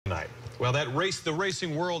Well, the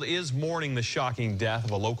racing world is mourning the shocking death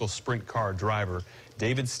of a local sprint car driver.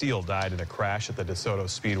 David Steele died in a crash at the Desoto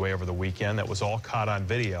Speedway over the weekend. That was all caught on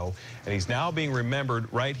video, and he's now being remembered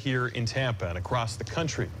right here in Tampa and across the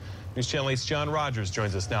country. News Channel 8's John Rogers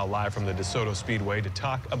joins us now live from the Desoto Speedway to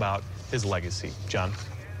talk about his legacy. John.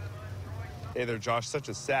 Hey there, Josh. Such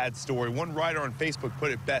a sad story. One writer on Facebook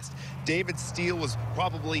put it best. David Steele was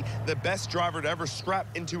probably the best driver to ever strap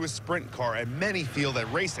into a sprint car, and many feel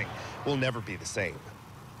that racing will never be the same.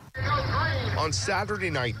 On Saturday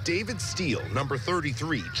night, David Steele, number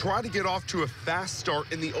 33, tried to get off to a fast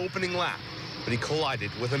start in the opening lap, but he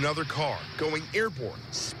collided with another car, going airborne,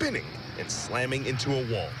 spinning, and slamming into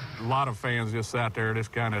a wall. A lot of fans just sat there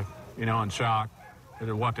just kind of, in shock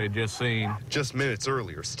at what they'd just seen. Just minutes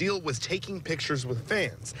earlier, Steele was taking pictures with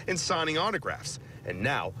fans and signing autographs, and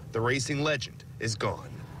now the racing legend is gone.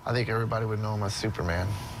 I think everybody would know him as Superman.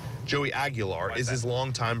 Joey Aguilar is his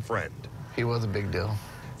longtime friend. He was a big deal.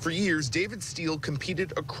 For years, David Steele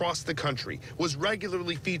competed across the country, was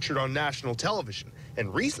regularly featured on national television,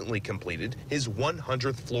 and recently completed his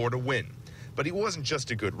 100th Florida win. But he wasn't just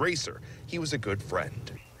a good racer, he was a good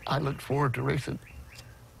friend. I looked forward to racing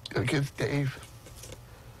against Dave.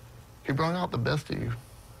 He brought out the best of you,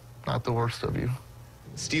 not the worst of you.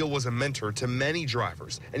 Steele was a mentor to many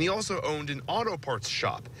drivers, and he also owned an auto parts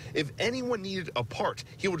shop. If anyone needed a part,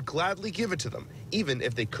 he would gladly give it to them, even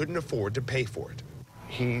if they couldn't afford to pay for it.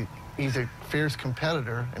 He's a fierce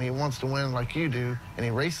competitor, and he wants to win like you do, and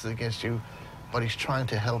he races against you, but he's trying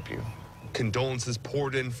to help you. Condolences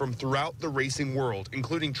poured in from throughout the racing world,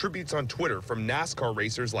 including tributes on Twitter from NASCAR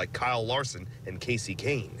racers like Kyle Larson and Casey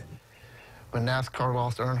Kane. When NASCAR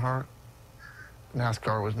lost Earnhardt,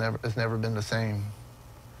 NASCAR has never been the same.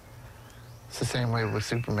 It's the same way with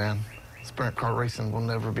Superman. Sprint car racing will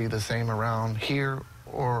never be the same around here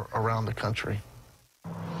or around the country.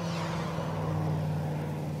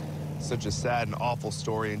 Such a sad and awful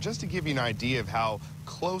story, and just to give you an idea of how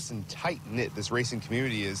close and tight-knit this racing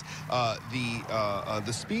community is,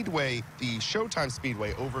 the Speedway, the Showtime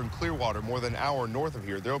Speedway over in Clearwater, more than an hour north of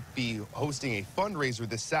here, they'll be hosting a fundraiser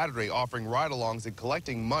this Saturday, offering ride-alongs and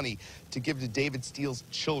collecting money to give to David Steele's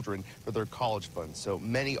children for their college funds. So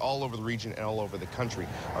many all over the region and all over the country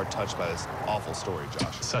are touched by this awful story,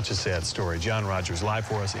 Josh. Such a sad story. John Rogers live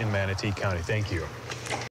for us in Manatee County. Thank you.